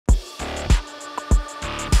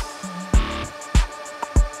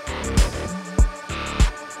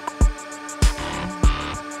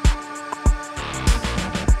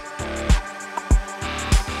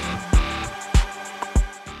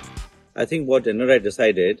I think what NRAI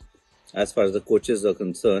decided, as far as the coaches are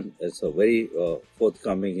concerned, is a very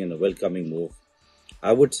forthcoming and a welcoming move.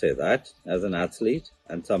 I would say that as an athlete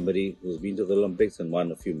and somebody who's been to the Olympics and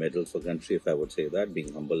won a few medals for country, if I would say that,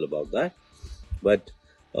 being humble about that. But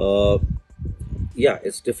yeah,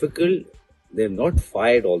 it's difficult. They've not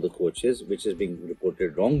fired all the coaches, which is being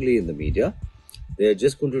reported wrongly in the media. They're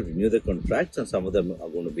just going to renew the contracts, and some of them are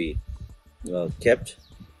going to be kept,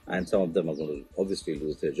 and some of them are going to obviously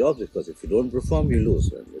lose their jobs, because if you don't perform, you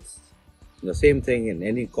lose. And it's the same thing in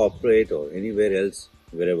any corporate or anywhere else,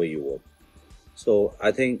 wherever you work. So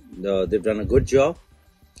I think they've done a good job,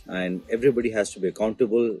 and everybody has to be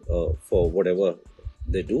accountable for whatever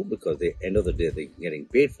they do, because at the end of the day, they're getting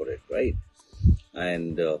paid for it, right?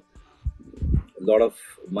 And a lot of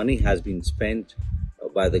money has been spent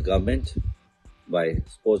by the government, by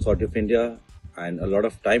Sports Authority of India, and a lot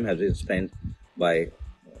of time has been spent by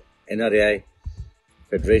NRAI,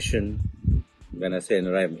 Federation. When I say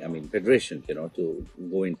NRAI, I mean Federation, to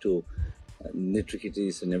go into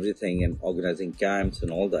nitty-gritties and everything, and organizing camps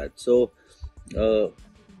and all that. So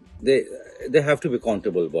they have to be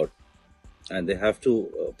accountable about, and they have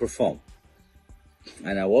to perform.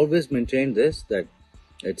 And I've always maintained this, that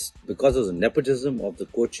it's because of the nepotism of the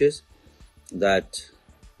coaches that,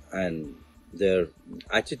 and their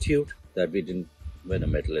attitude, that we didn't win a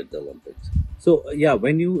medal at the Olympics. So yeah,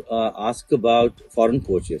 when you ask about foreign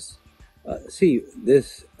coaches, see,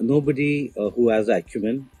 there's nobody who has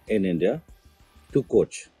acumen in India to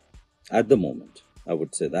coach at the moment, I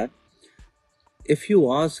would say that. If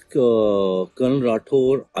you ask Colonel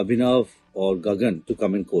Rathore, Abhinav or Gagan to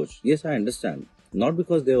come and coach, yes, I understand. Not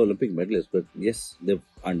because they're Olympic medalists, but yes, they've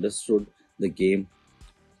understood the game,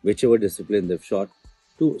 whichever discipline they've shot,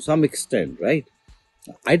 to some extent, right?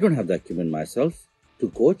 I don't have the acumen myself to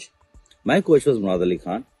coach. My coach was Murad Ali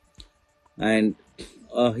Khan, and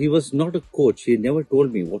he was not a coach. He never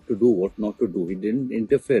told me what to do, what not to do. He didn't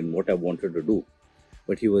interfere in what I wanted to do,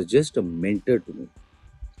 but he was just a mentor to me.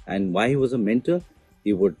 And why he was a mentor,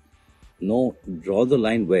 he would draw the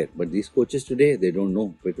line where. But these coaches today, they don't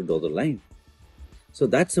know where to draw the line. So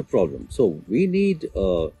that's a problem. So we need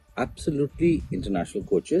absolutely international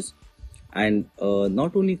coaches, and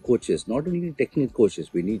not only coaches, not only technical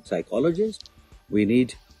coaches. We need psychologists, we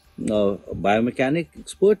need biomechanic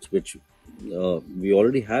experts, which we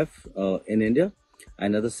already have in India,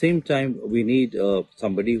 and at the same time, we need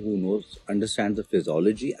somebody who understands the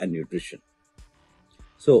physiology and nutrition.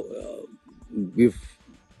 So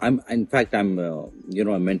I'm a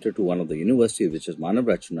mentor to one of the universities, which is Manav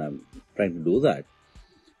Rachana. I'm trying to do that.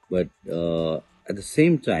 But at the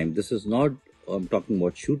same time, this is not, I'm talking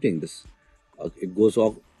about shooting. This it goes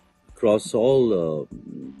across all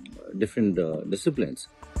different disciplines.